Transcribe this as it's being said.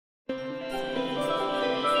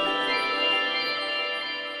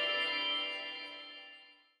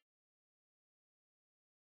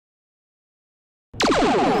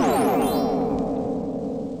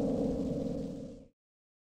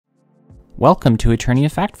Welcome to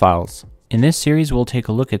Eternia Fact Files. In this series, we'll take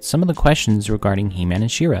a look at some of the questions regarding He-Man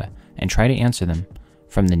and She-Ra and try to answer them,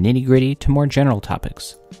 from the nitty-gritty to more general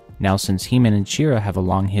topics. Now, since He-Man and She-Ra have a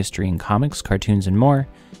long history in comics, cartoons, and more,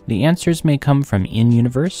 the answers may come from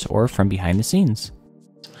in-universe or from behind the scenes.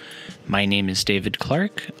 My name is David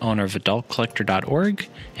Clark, owner of AdultCollector.org,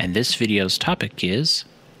 and this video's topic is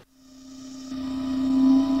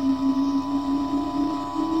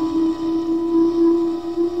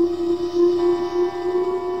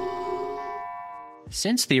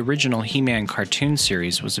Since the original He-Man cartoon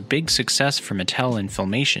series was a big success for Mattel in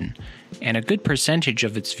Filmation, and a good percentage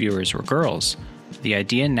of its viewers were girls, the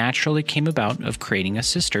idea naturally came about of creating a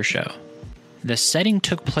sister show. The setting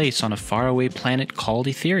took place on a faraway planet called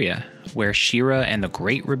Eternia, where She-Ra and the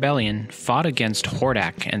Great Rebellion fought against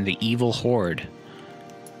Hordak and the Evil Horde.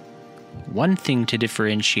 One thing to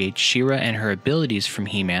differentiate She-Ra and her abilities from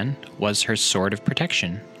He-Man was her Sword of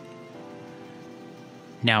Protection.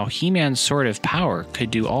 Now, He-Man's Sword of Power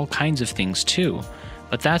could do all kinds of things too,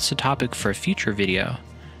 but that's a topic for a future video.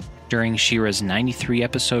 During She-Ra's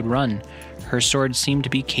 93-episode run, her sword seemed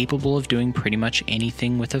to be capable of doing pretty much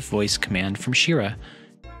anything with a voice command from She-Ra.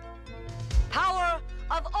 Power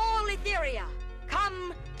of all Etheria,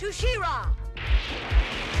 come to She-Ra!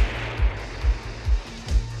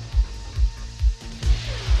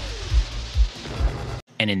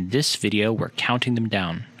 And in this video, we're counting them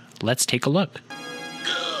down. Let's take a look.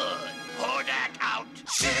 Good! Hordak out!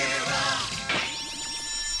 She-Ra!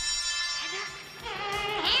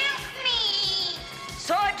 Help me!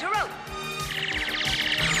 Sword to rope!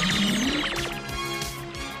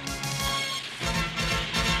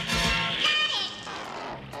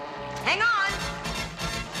 Hang on!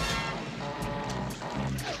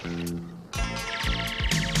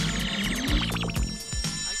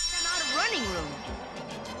 I ran out of running room.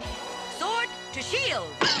 Sword to shield!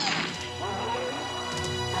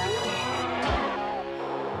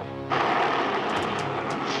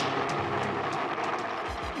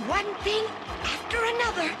 One thing after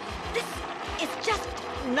another. This is just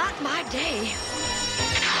not my day.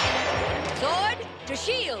 Sword to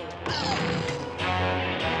shield.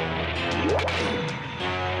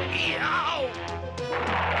 Yow!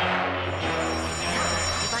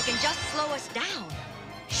 If I can just slow us down.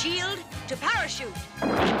 Shield to parachute.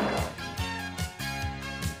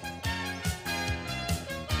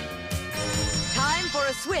 Time for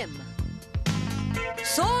a swim.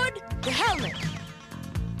 Sword to helmet.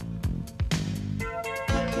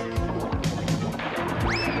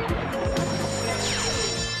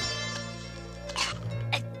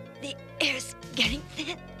 The air's getting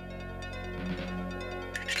thin.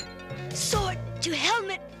 Sword to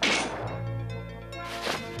helmet.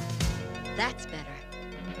 That's better.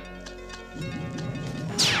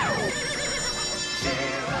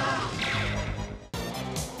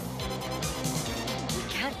 We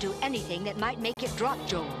can't do anything that might make it drop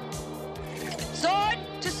Joel. Sword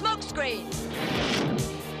to smokescreen.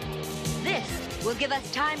 This will give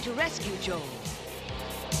us time to rescue Joel.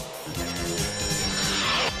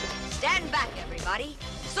 Stand back, everybody.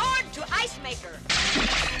 Sword to ice maker.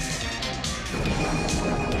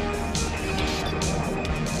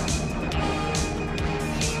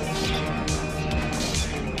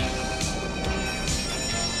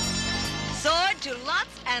 Sword to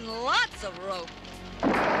lots and lots of rope.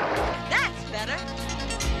 That's better.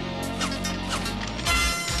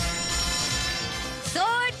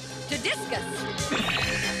 Sword to discus.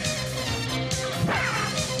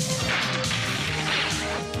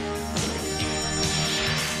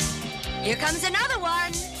 Here comes another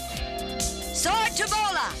one. Sword to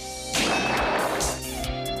bola.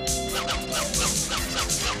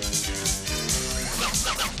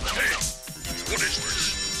 Hey! What is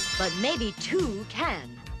this? But maybe two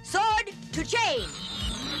can. Sword to chain.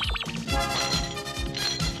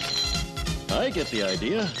 I get the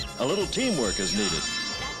idea. A little teamwork is needed.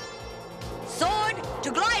 Sword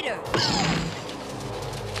to glider.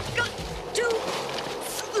 Got to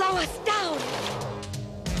slow us down.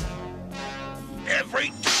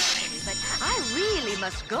 Every time! But I really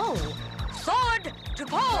must go. Sword to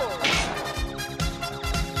pole.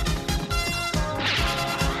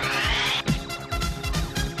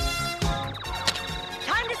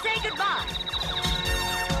 Time to say goodbye.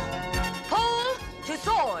 Pole to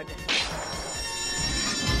sword.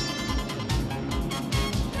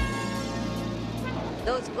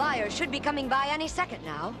 Those flyers should be coming by any second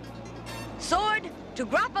now. Sword to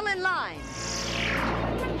grapple in line.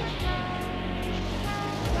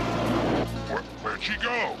 Where'd she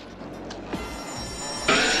go?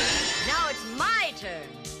 Now it's my turn.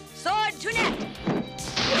 Sword to net.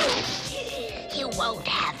 You won't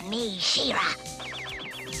have me, She-Ra.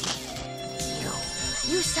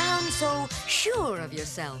 You sound so sure of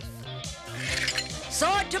yourself.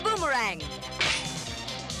 Sword to Boomerang.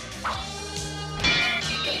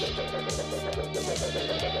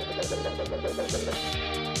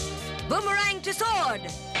 Boomerang to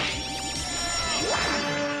sword.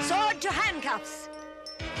 Sword to handcuffs.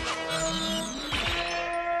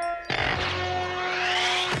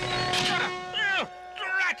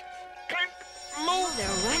 Move! They're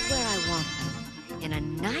right where I want them. In a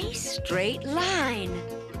nice straight line.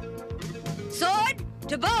 Sword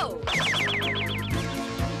to bow.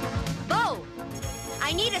 Bow.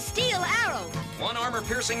 I need a steel arrow. One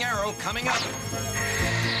armor-piercing arrow coming up.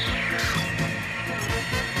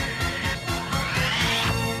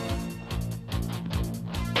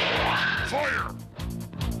 Fire!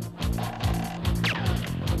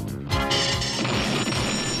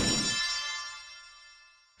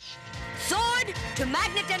 Sword to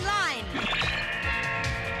magnet and line.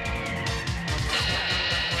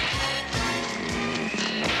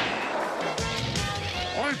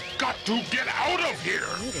 I've got to get out of here!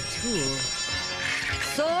 Need a tool.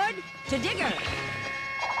 Sword to digger.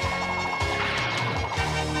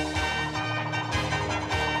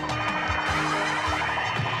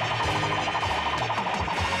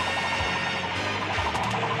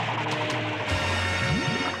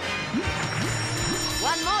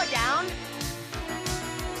 One more down.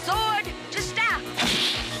 Sword to staff.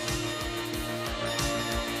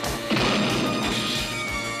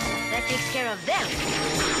 That takes care of them.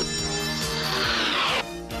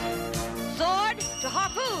 Sword to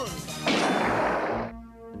harpoon.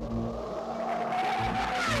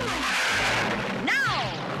 Now!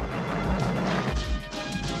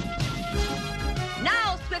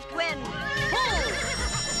 Now, Swift Wind, pull!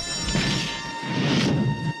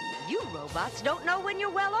 You robots don't know when you're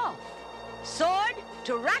well off. Sword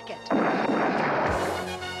to racket.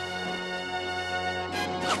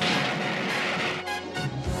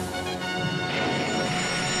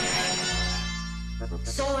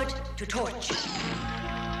 Sword to torch.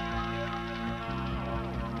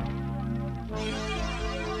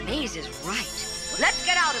 Maze is right. Let's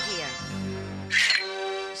get out of here.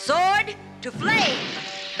 Sword to flame.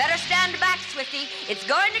 Better stand back, Swifty. It's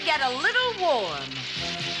going to get a little warm.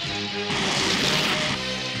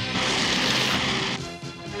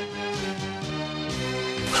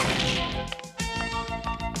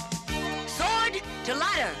 Sword to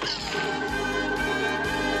ladder.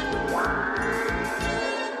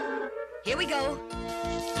 Here we go.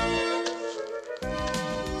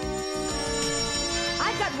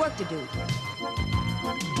 I've got work to do.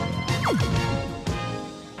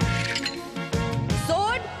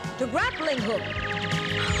 Sword to grappling hook.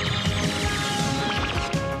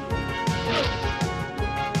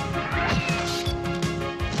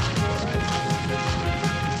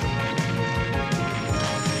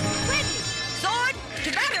 Ready. Sword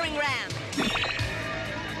to battering ram.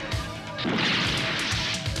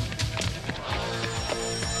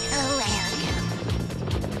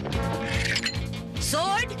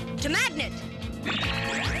 Sword to magnet.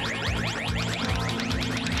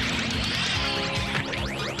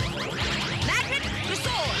 Magnet to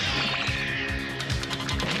sword.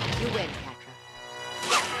 You win, Patra.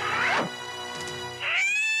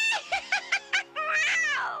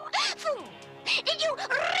 Did you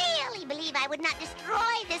really believe I would not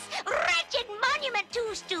destroy this wretched monument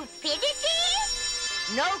to stupidity?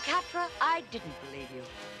 No, Catra, I didn't believe you.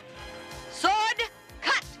 Sword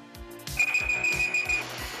cut.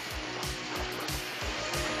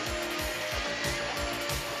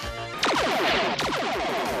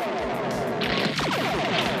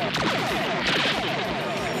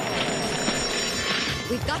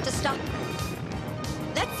 We've got to stop.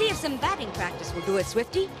 Let's see if some batting practice will do it,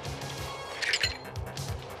 Swifty.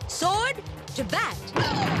 Sword to bat.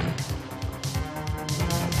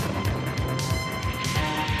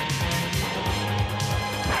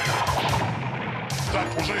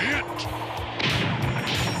 That was a hit!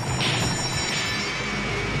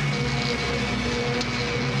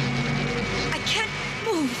 I can't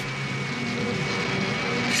move.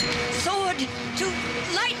 Sword to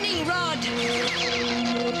lightning rod.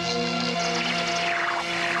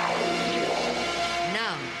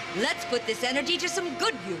 Now, let's put this energy to some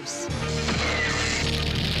good use.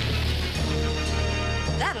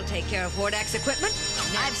 That'll take care of Hordak's equipment.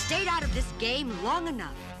 I've stayed out of this game long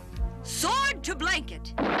enough. Sword to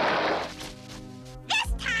blanket.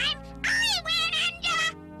 This time, I win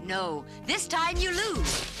and No, this time you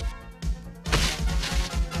lose.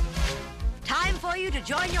 Time for you to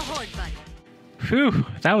join your Horde buddy. Whew,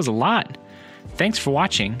 that was a lot. Thanks for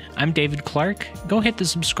watching. I'm David Clark. Go hit the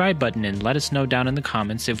subscribe button and let us know down in the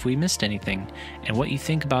comments if we missed anything, and what you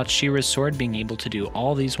think about She-Ra's sword being able to do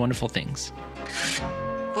all these wonderful things.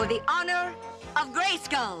 For the honor of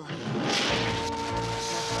Grayskull.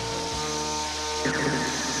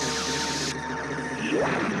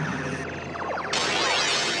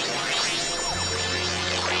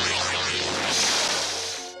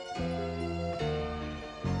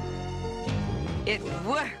 It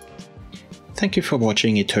worked. Thank you for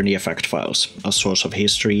watching Eternia Fact Files, a source of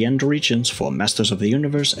history and origins for Masters of the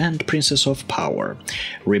Universe and Princess of Power.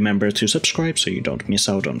 Remember to subscribe so you don't miss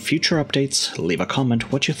out on future updates, leave a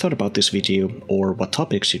comment what you thought about this video or what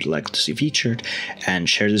topics you'd like to see featured, and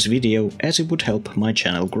share this video as it would help my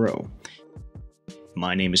channel grow.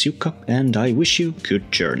 My name is Jukka and I wish you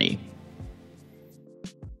good journey.